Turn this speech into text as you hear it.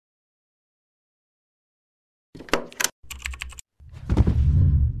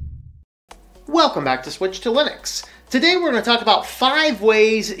Welcome back to Switch to Linux. Today we're going to talk about 5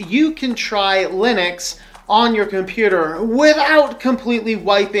 ways you can try Linux on your computer without completely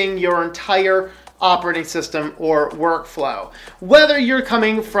wiping your entire operating system or workflow. Whether you're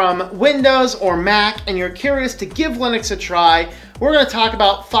coming from Windows or Mac and you're curious to give Linux a try, we're going to talk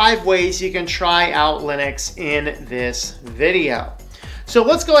about 5 ways you can try out Linux in this video. So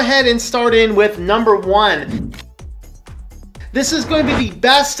let's go ahead and start in with number 1. This is going to be the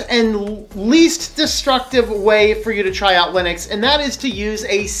best and least destructive way for you to try out Linux, and that is to use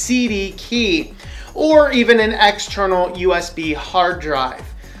a CD key or even an external USB hard drive.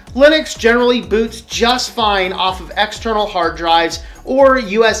 Linux generally boots just fine off of external hard drives or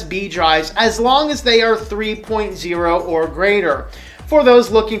USB drives as long as they are 3.0 or greater. For those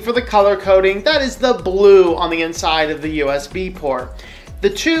looking for the color coding, that is the blue on the inside of the USB port. The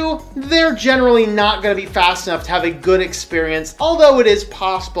 2, they're generally not going to be fast enough to have a good experience, although it is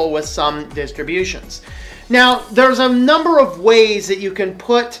possible with some distributions. Now, there's a number of ways that you can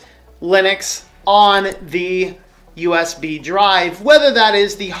put Linux on the USB drive, whether that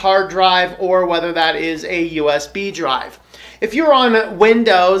is the hard drive or whether that is a USB drive. If you're on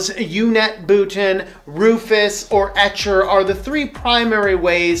Windows, UNetbootin, Rufus, or Etcher are the 3 primary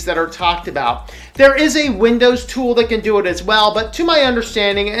ways that are talked about. There is a Windows tool that can do it as well, but to my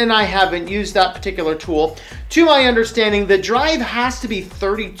understanding, and I haven't used that particular tool, to my understanding, the drive has to be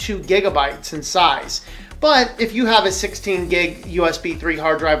 32 gigabytes in size. But if you have a 16 gig USB 3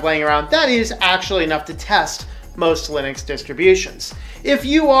 hard drive laying around, that is actually enough to test most Linux distributions. If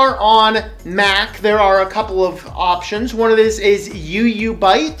you are on Mac, there are a couple of options. One of these is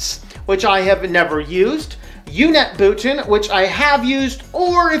UUBytes, which I have never used, UNetbootin, which I have used,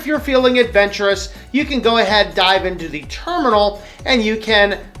 or if you're feeling adventurous, you can go ahead, dive into the terminal, and you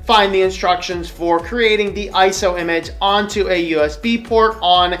can find the instructions for creating the ISO image onto a USB port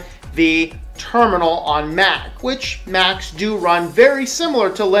on the terminal on Mac, which Macs do run very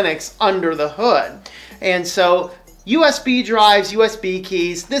similar to Linux under the hood. And so USB drives, USB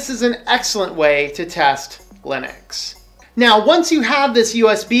keys, this is an excellent way to test Linux. Now, once you have this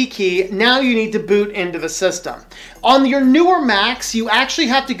USB key, now you need to boot into the system. On your newer Macs, you actually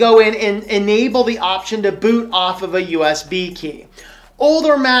have to go in and enable the option to boot off of a USB key.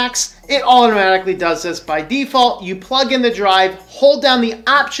 Older Macs, it automatically does this by default. You plug in the drive, hold down the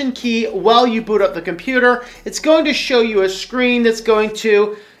option key while you boot up the computer. It's going to show you a screen that's going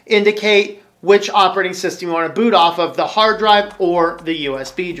to indicate which operating system you want to boot off of, the hard drive or the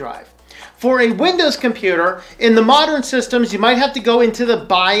USB drive. For a Windows computer, in the modern systems, you might have to go into the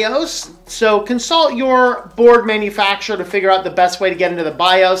BIOS. So consult your board manufacturer to figure out the best way to get into the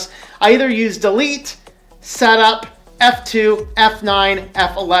BIOS. I either use Delete, Setup, F2, F9,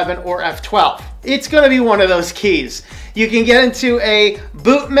 F11, or F12. It's going to be one of those keys. You can get into a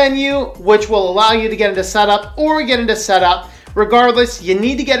boot menu, which will allow you to get into Setup or get into Setup. Regardless, you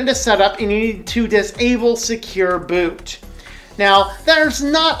need to get into Setup and you need to disable Secure Boot. Now, there's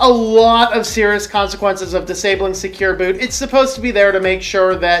not a lot of serious consequences of disabling Secure Boot. It's supposed to be there to make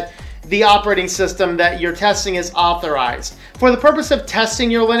sure that the operating system that you're testing is authorized. For the purpose of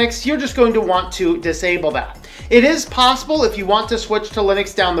testing your Linux, you're just going to want to disable that. It is possible, if you want to switch to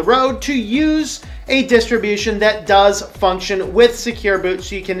Linux down the road, to use a distribution that does function with Secure Boot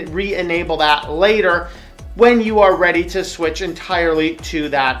so you can re-enable that later when you are ready to switch entirely to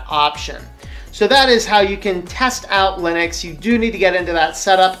that option. So that is how you can test out Linux. You do need to get into that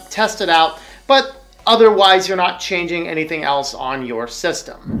setup, test it out, but otherwise you're not changing anything else on your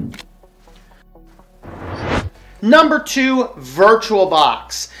system. Number 2,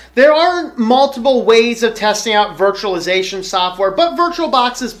 VirtualBox. There are multiple ways of testing out virtualization software, but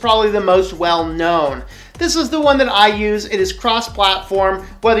VirtualBox is probably the most well-known. This is the one that I use. It is cross-platform.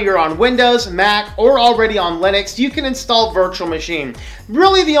 Whether you're on Windows, Mac, or already on Linux, you can install Virtual Machine.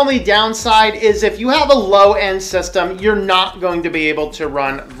 Really, the only downside is if you have a low-end system, you're not going to be able to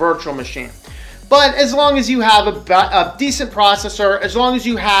run Virtual Machine. But as long as you have a decent processor, as long as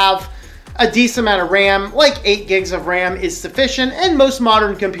you have a decent amount of RAM, like 8 gigs of RAM is sufficient, and most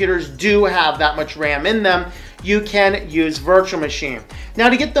modern computers do have that much RAM in them, you can use Virtual Machine. Now,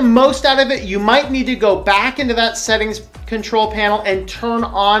 to get the most out of it, you might need to go back into that settings control panel and turn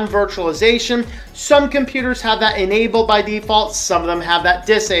on virtualization. Some computers have that enabled by default, some of them have that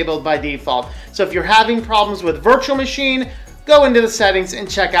disabled by default. So if you're having problems with Virtual Machine, go into the settings and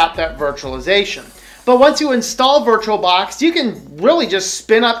check out that virtualization. But once you install VirtualBox, you can really just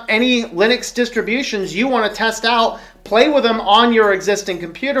spin up any Linux distributions you want to test out, play with them on your existing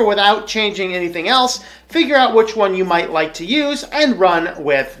computer without changing anything else, figure out which one you might like to use, and run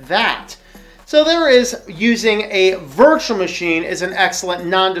with that. So there is using a virtual machine is an excellent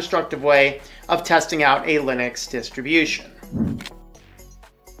non-destructive way of testing out a Linux distribution.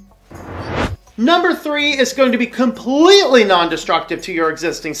 Number 3 is going to be completely non-destructive to your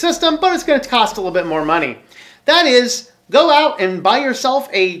existing system, but it's going to cost a little bit more money. That is, go out and buy yourself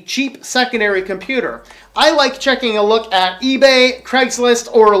a cheap secondary computer. I like checking a look at eBay,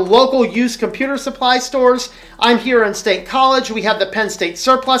 Craigslist, or local used computer supply stores. I'm here in State College. We have the Penn State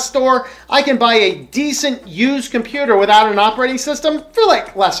Surplus store. I can buy a decent used computer without an operating system for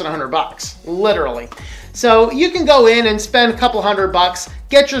like less than $100, literally. So you can go in and spend a couple $100,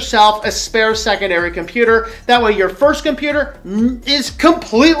 get yourself a spare secondary computer. That way your first computer is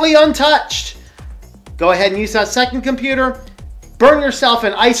completely untouched. Go ahead and use that second computer, burn yourself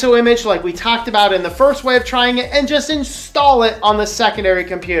an ISO image like we talked about in the first way of trying it, and just install it on the secondary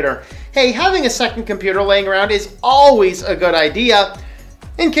computer. Hey, having a second computer laying around is always a good idea.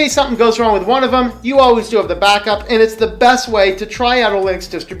 In case something goes wrong with one of them, you always do have the backup, and it's the best way to try out a Linux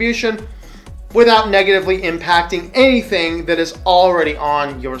distribution without negatively impacting anything that is already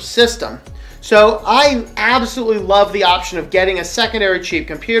on your system. So I absolutely love the option of getting a secondary cheap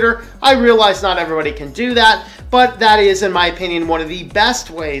computer. I realize not everybody can do that, but that is, in my opinion, one of the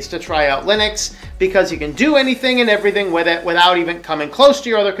best ways to try out Linux, because you can do anything and everything with it without even coming close to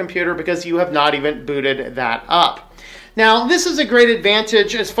your other computer because you have not even booted that up. Now, this is a great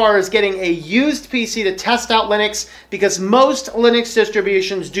advantage as far as getting a used PC to test out Linux, because most Linux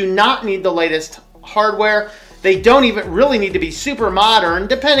distributions do not need the latest hardware. They don't even really need to be super modern,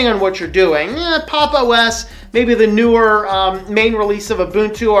 depending on what you're doing. Pop! OS, maybe the newer main release of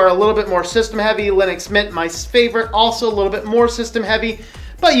Ubuntu are a little bit more system heavy. Linux Mint, my favorite, also a little bit more system heavy.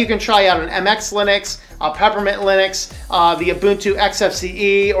 But you can try out an MX Linux, Peppermint Linux, the Ubuntu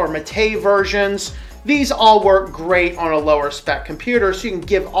XFCE or Mate versions. These all work great on a lower spec computer, so you can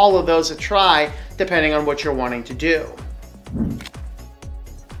give all of those a try depending on what you're wanting to do.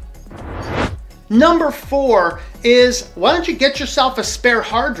 Number 4 is, why don't you get yourself a spare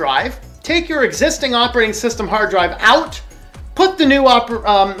hard drive, take your existing operating system hard drive out, put the new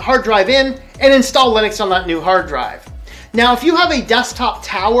hard drive in, and install Linux on that new hard drive. Now, if you have a desktop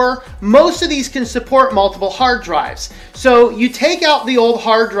tower, most of these can support multiple hard drives. So you take out the old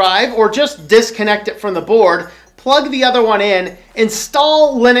hard drive or just disconnect it from the board, plug the other one in,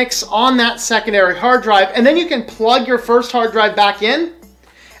 install Linux on that secondary hard drive, and then you can plug your first hard drive back in.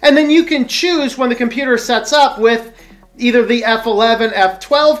 And then you can choose when the computer sets up with either the F11,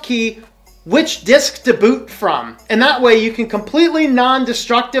 F12 key, which disk to boot from. And that way you can completely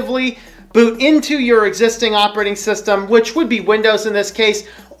non-destructively boot into your existing operating system, which would be Windows in this case,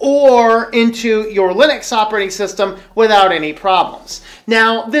 or into your Linux operating system without any problems.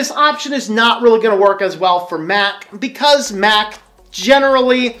 Now, this option is not really going to work as well for Mac, because Mac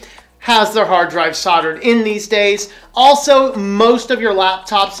generally has their hard drive soldered in these days. Also, most of your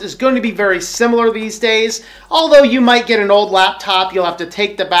laptops is going to be very similar these days. Although you might get an old laptop, you'll have to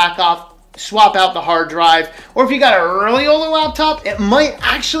take the back off, swap out the hard drive, or if you got a really older laptop, it might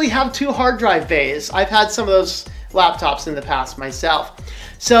actually have 2 hard drive bays. I've had some of those laptops in the past myself.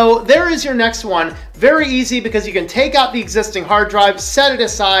 So there is your next one. Very easy, because you can take out the existing hard drive, set it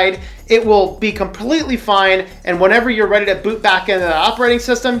aside, it will be completely fine, and whenever you're ready to boot back into the operating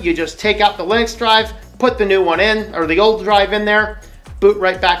system, you just take out the Linux drive, put the new one in, or the old drive in there, boot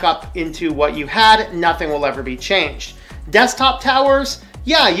right back up into what you had. Nothing will ever be changed. Desktop towers,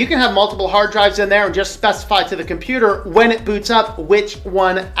 yeah, you can have multiple hard drives in there and just specify to the computer when it boots up which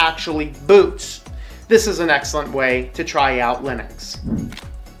one actually boots. This is an excellent way to try out Linux.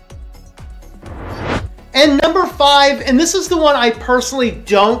 And number 5, and this is the one I personally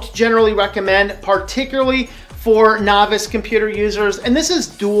don't generally recommend, particularly for novice computer users, and this is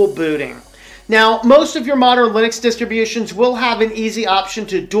dual booting. Now, most of your modern Linux distributions will have an easy option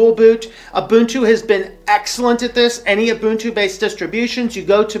to dual boot. Ubuntu has been excellent at this. Any Ubuntu-based distributions, you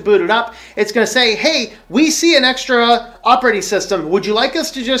go to boot it up, it's going to say, hey, we see an extra operating system. Would you like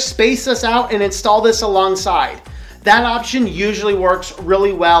us to just space this out and install this alongside? That option usually works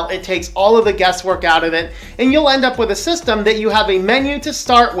really well. It takes all of the guesswork out of it, and you'll end up with a system that you have a menu to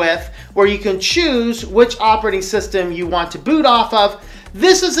start with where you can choose which operating system you want to boot off of.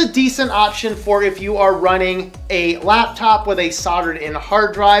 This is a decent option for if you are running a laptop with a soldered-in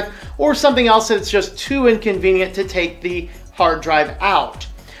hard drive or something else that's just too inconvenient to take the hard drive out.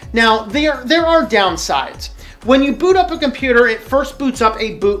 Now, there are downsides. When you boot up a computer, it first boots up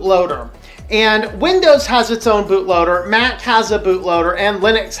a bootloader. And Windows has its own bootloader, Mac has a bootloader, and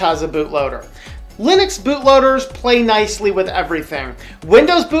Linux has a bootloader. Linux bootloaders play nicely with everything.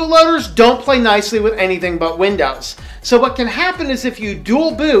 Windows bootloaders don't play nicely with anything but Windows. So what can happen is if you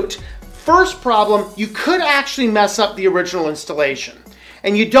dual boot, first problem, you could actually mess up the original installation.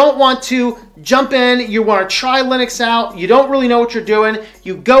 and you don't want to jump in, you want to try Linux out, you don't really know what you're doing,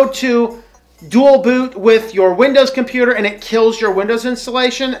 you go to dual boot with your Windows computer and it kills your Windows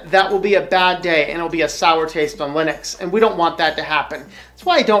installation, that will be a bad day and it'll be a sour taste on Linux. And we don't want that to happen. That's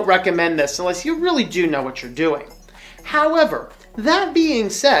why I don't recommend this unless you really do know what you're doing. However, that being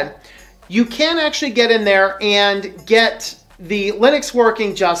said, you can actually get in there and get the Linux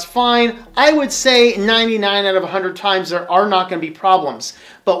working just fine. I would say 99 out of 100 times there are not going to be problems.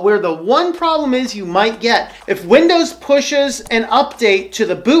 But where the one problem is you might get, if Windows pushes an update to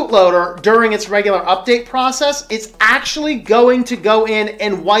the bootloader during its regular update process, it's actually going to go in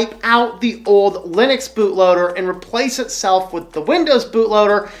and wipe out the old Linux bootloader and replace itself with the Windows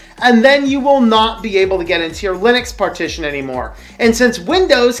bootloader, and then you will not be able to get into your Linux partition anymore. And since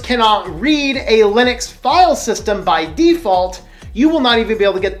Windows cannot read a Linux file system by default, you will not even be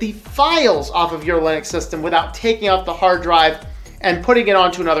able to get the files off of your Linux system without taking off the hard drive and putting it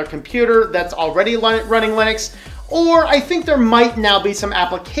onto another computer that's already running Linux. Or I think there might now be some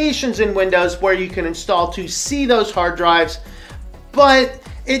applications in Windows where you can install to see those hard drives, but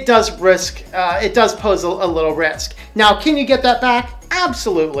it does pose a little risk. Now, can you get that back?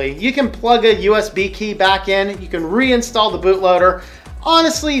 Absolutely. You can plug a USB key back in, you can reinstall the bootloader.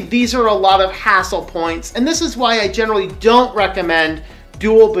 Honestly, these are a lot of hassle points, and this is why I generally don't recommend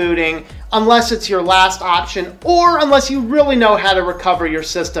dual booting unless it's your last option or unless you really know how to recover your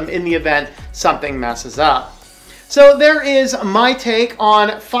system in the event something messes up. So there is my take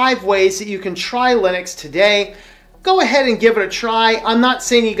on 5 ways that you can try Linux today. Go ahead and give it a try. I'm not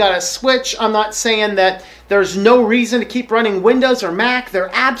saying you gotta switch. I'm not saying that there's no reason to keep running Windows or Mac. There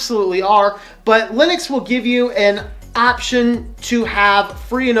absolutely are, but Linux will give you an option to have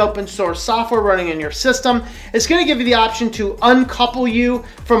free and open source software running in your system. It's going to give you the option to uncouple you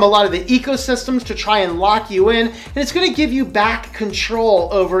from a lot of the ecosystems to try and lock you in, and it's going to give you back control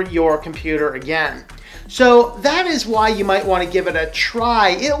over your computer again. So that is why you might want to give it a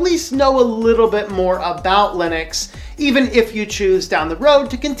try, at least know a little bit more about Linux, even if you choose down the road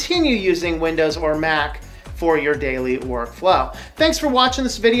to continue using Windows or Mac for your daily workflow. Thanks for watching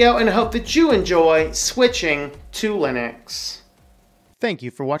this video, and I hope that you enjoy switching to Linux. Thank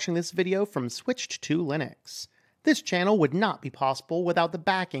you for watching this video from Switched to Linux. This channel would not be possible without the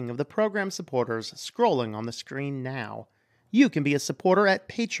backing of the program supporters scrolling on the screen now. You can be a supporter at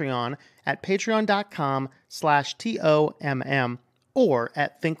Patreon at patreon.com/TOMM or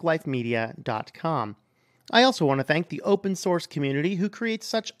at thinklifemedia.com. I also want to thank the open source community who creates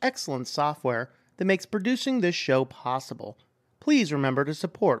such excellent software that makes producing this show possible. Please remember to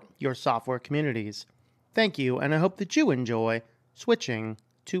support your software communities. Thank you, and I hope that you enjoy switching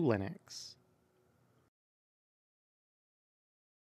to Linux.